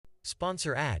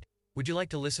Sponsor ad. Would you like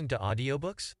to listen to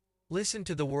audiobooks? Listen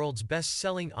to the world's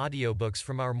best-selling audiobooks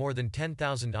from our more than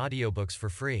 10,000 audiobooks for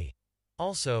free.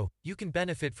 Also, you can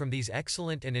benefit from these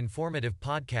excellent and informative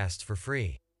podcasts for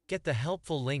free. Get the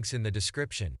helpful links in the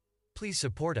description. Please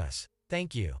support us.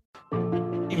 Thank you.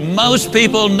 Most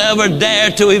people never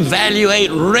dare to evaluate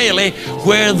really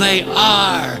where they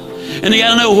are. And you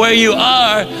got to know where you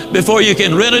are before you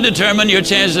can really determine your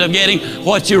chances of getting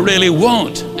what you really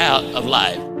want out of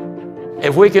life.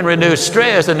 If we can reduce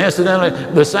stress, and incidentally,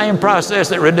 the same process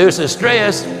that reduces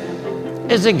stress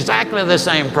is exactly the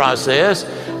same process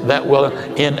that will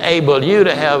enable you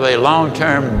to have a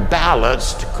long-term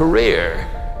balanced career.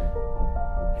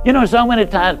 You know, so many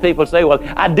times people say, well,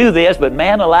 I do this, but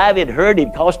man alive, it hurt,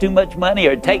 it cost too much money,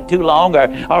 or it take too long,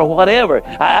 or whatever.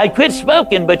 I quit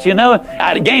smoking, but you know,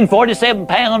 I'd gain 47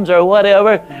 pounds or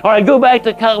whatever, or I'd go back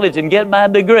to college and get my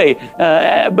degree.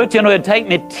 But you know, it'd take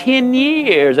me 10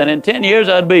 years, and in 10 years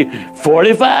I'd be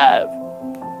 45.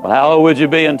 Well, how old would you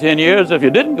be in 10 years if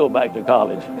you didn't go back to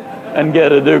college and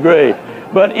get a degree?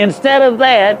 But instead of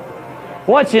that,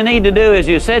 what you need to do is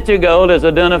you set your goal is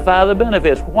identify the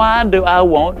benefits. Why do I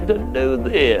want to do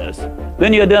this?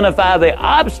 Then you identify the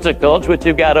obstacles which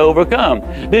you've got to overcome.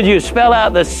 Did you spell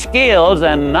out the skills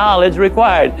and knowledge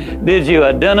required? Did you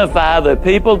identify the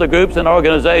people, the groups, and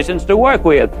organizations to work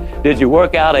with? Did you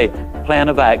work out a plan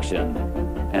of action?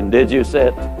 And did you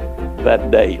set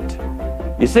that date?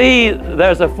 You see,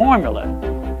 there's a formula.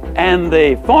 And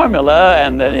the formula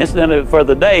and the incident for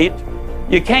the date,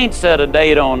 you can't set a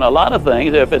date on a lot of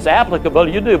things. If it's applicable,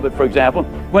 you do. But for example,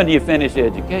 when do you finish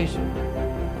education?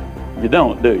 You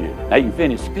don't, do you? Now you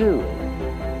finish school.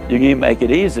 You can make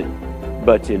it easy.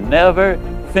 But you never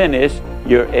finish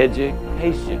your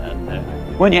education.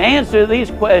 When you answer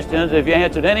these questions, if you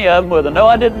answered any of them with a no,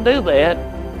 I didn't do that,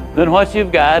 then what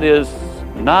you've got is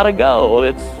not a goal.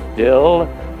 It's still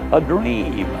a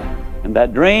dream. And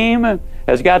that dream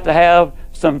has got to have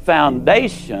some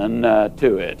foundation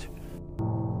to it.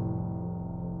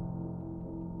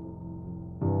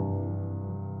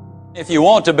 If you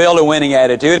want to build a winning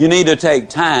attitude, you need to take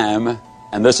time,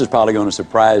 and this is probably going to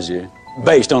surprise you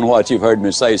based on what you've heard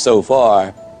me say so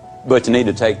far, but you need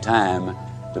to take time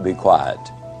to be quiet.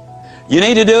 You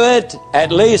need to do it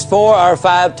at least 4 or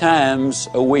 5 times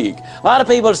a week. A lot of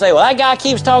people say, well, that guy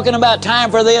keeps talking about time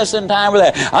for this and time for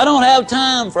that. I don't have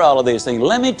time for all of these things.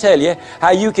 Let me tell you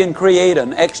how you can create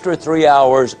an extra 3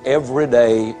 hours every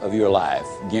day of your life,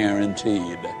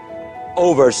 guaranteed.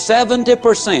 Over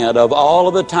 70% of all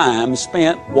of the time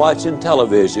spent watching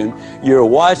television, you're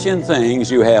watching things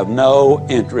you have no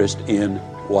interest in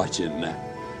watching.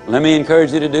 Let me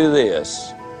encourage you to do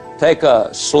this. Take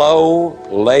a slow,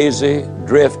 lazy,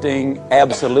 drifting,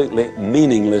 absolutely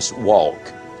meaningless walk.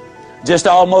 Just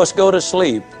almost go to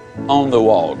sleep on the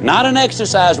walk. Not an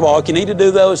exercise walk, you need to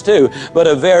do those too, but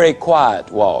a very quiet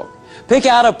walk. Pick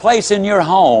out a place in your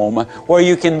home where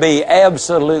you can be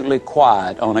absolutely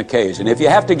quiet on occasion. If you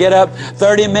have to get up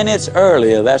 30 minutes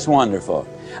earlier, that's wonderful.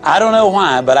 I don't know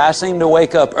why, but I seem to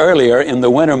wake up earlier in the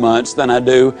winter months than I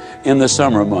do in the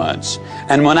summer months.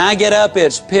 And when I get up,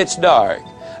 it's pitch dark.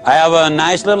 I have a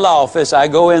nice little office. I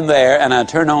go in there and I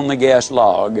turn on the gas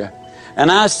log.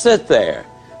 And I sit there.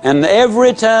 And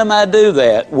every time I do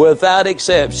that, without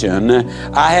exception,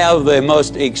 I have the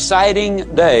most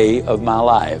exciting day of my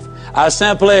life. I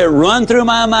simply run through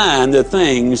my mind the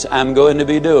things I'm going to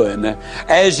be doing.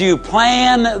 As you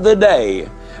plan the day,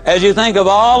 as you think of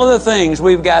all of the things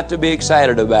we've got to be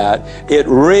excited about, it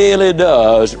really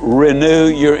does renew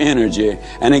your energy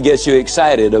and it gets you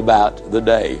excited about the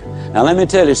day. Now let me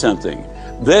tell you something.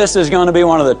 This is going to be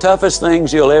one of the toughest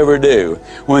things you'll ever do.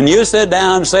 When you sit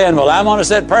down saying, well, I'm going to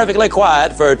sit perfectly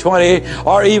quiet for 20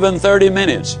 or even 30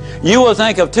 minutes, you will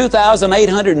think of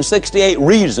 2,868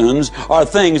 reasons or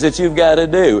things that you've got to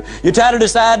do. You try to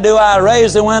decide, do I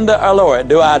raise the window or lower it?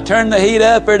 Do I turn the heat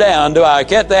up or down? Do I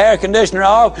cut the air conditioner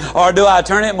off or do I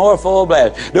turn it more full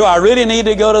blast? Do I really need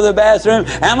to go to the bathroom?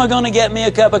 Am I going to get me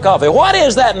a cup of coffee? What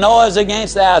is that noise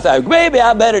against the outside? Maybe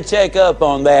I better check up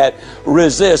on that.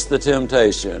 Resist the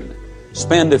temptation.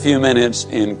 Spend a few minutes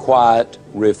in quiet,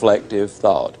 reflective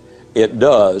thought. It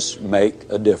does make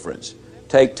a difference.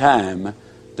 Take time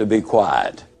to be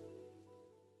quiet.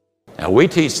 Now, we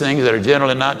teach things that are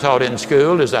generally not taught in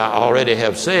school, as I already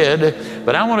have said,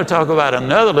 but I want to talk about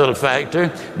another little factor.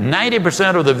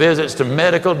 90% of the visits to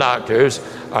medical doctors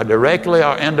are directly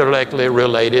or indirectly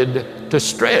related to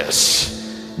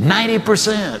stress.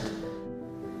 90%.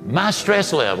 My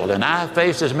stress level, and I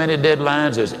face as many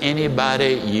deadlines as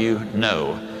anybody you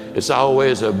know, It's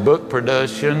always a book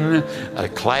production, a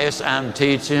class I'm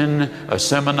teaching, a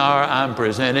seminar I'm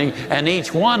presenting, and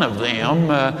each one of them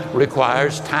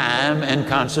requires time and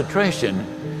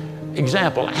concentration.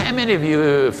 Example, how many of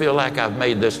you feel like I've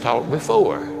made this talk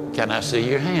before? Can I see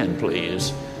your hand,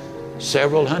 please?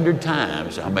 Several hundred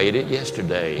times. I made it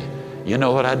yesterday. You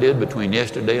know what I did between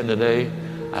yesterday and today?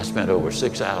 I spent over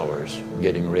 6 hours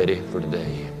getting ready for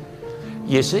today.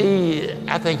 You see,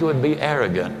 I think it would be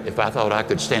arrogant if I thought I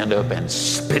could stand up and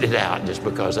spit it out just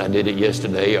because I did it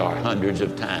yesterday or hundreds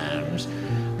of times.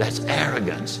 That's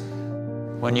arrogance.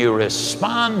 When you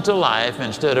respond to life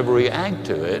instead of react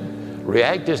to it,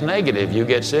 react is negative. You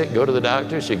get sick, go to the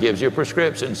doctor, she gives you a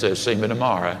prescription, says, see me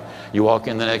tomorrow. You walk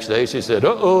in the next day, she said,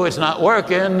 uh-oh, it's not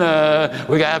working. We're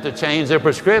gonna have to change the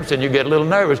prescription. You get a little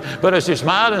nervous. But if she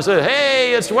smiled and said,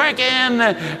 hey, it's working.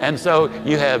 And so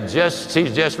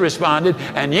she's just responded,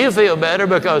 and you feel better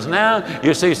because now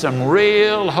you see some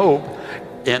real hope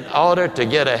in order to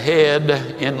get ahead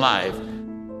in life.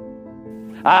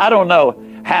 I don't know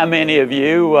how many of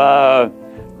you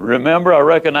remember or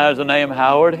recognize the name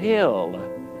Howard Hill.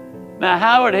 Now,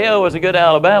 Howard Hill was a good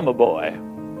Alabama boy.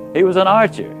 He was an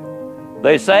archer.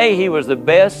 They say he was the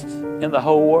best in the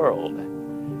whole world.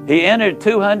 He entered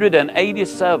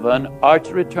 287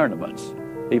 archery tournaments.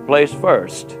 He placed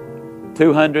first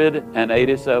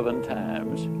 287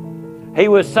 times. He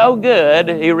was so good,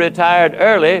 he retired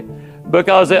early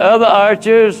because the other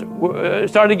archers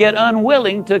started to get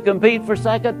unwilling to compete for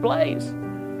second place.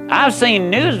 I've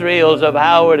seen newsreels of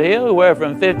Howard Hill where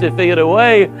from 50 feet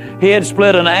away he had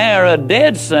split an arrow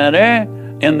dead center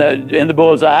in the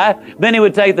bullseye. Then he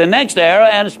would take the next arrow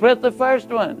and split the first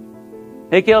one.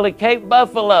 He killed a Cape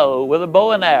buffalo with a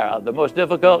bow and arrow, the most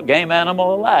difficult game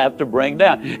animal alive to bring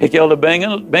down. He killed a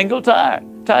Bengal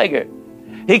tiger.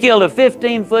 He killed a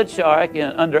 15-foot shark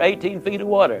in under 18 feet of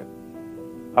water.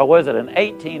 Or was it an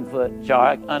 18-foot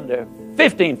shark under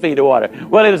 15 feet of water?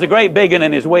 Well, it was a great big one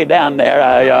in his way down there.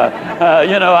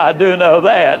 I do know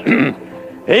that.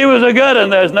 He was a good one,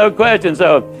 there's no question.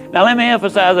 So now let me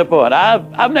emphasize a point.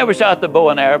 I've never shot the bow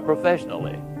and arrow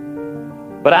professionally,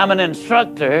 but I'm an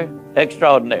instructor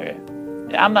extraordinaire.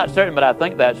 I'm not certain, but I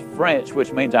think that's French,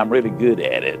 which means I'm really good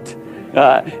at it.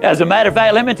 As a matter of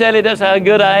fact, let me tell you just how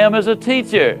good I am as a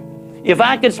teacher. If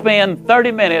I could spend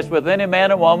 30 minutes with any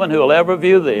man or woman who will ever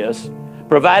view this,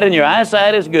 providing your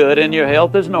eyesight is good and your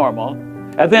health is normal,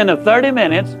 at the end of 30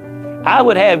 minutes, I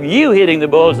would have you hitting the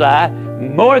bullseye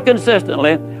more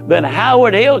consistently than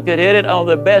Howard Hill could hit it on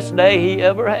the best day he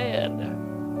ever had.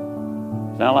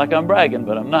 Sound like I'm bragging,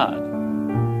 but I'm not.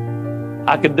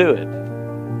 I could do it.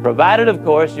 Provided, of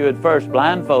course, you had first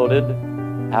blindfolded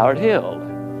Howard Hill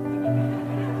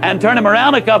and turn him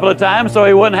around a couple of times so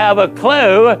he wouldn't have a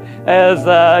clue as,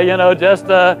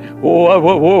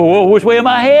 which way am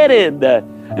I headed?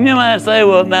 And you might say,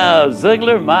 well, now,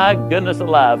 Ziegler, my goodness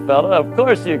alive, fella, of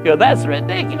course you could. That's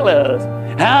ridiculous.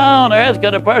 How on earth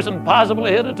could a person possibly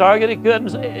hit a target he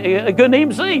couldn't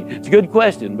even see? It's a good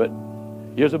question, but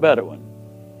here's a better one.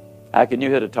 How can you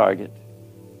hit a target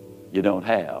you don't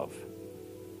have?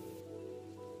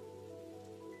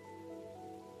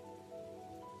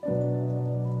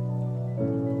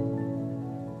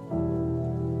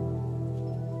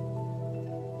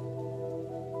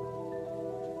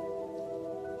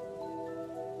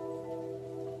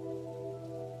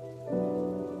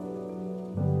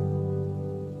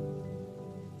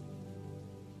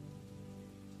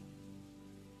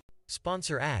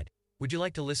 Sponsor ad. Would you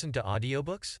like to listen to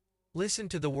audiobooks? Listen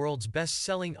to the world's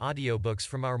best-selling audiobooks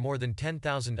from our more than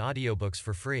 10,000 audiobooks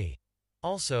for free.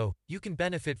 Also, you can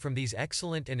benefit from these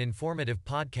excellent and informative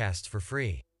podcasts for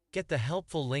free. Get the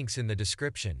helpful links in the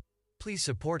description. Please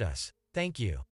support us. Thank you.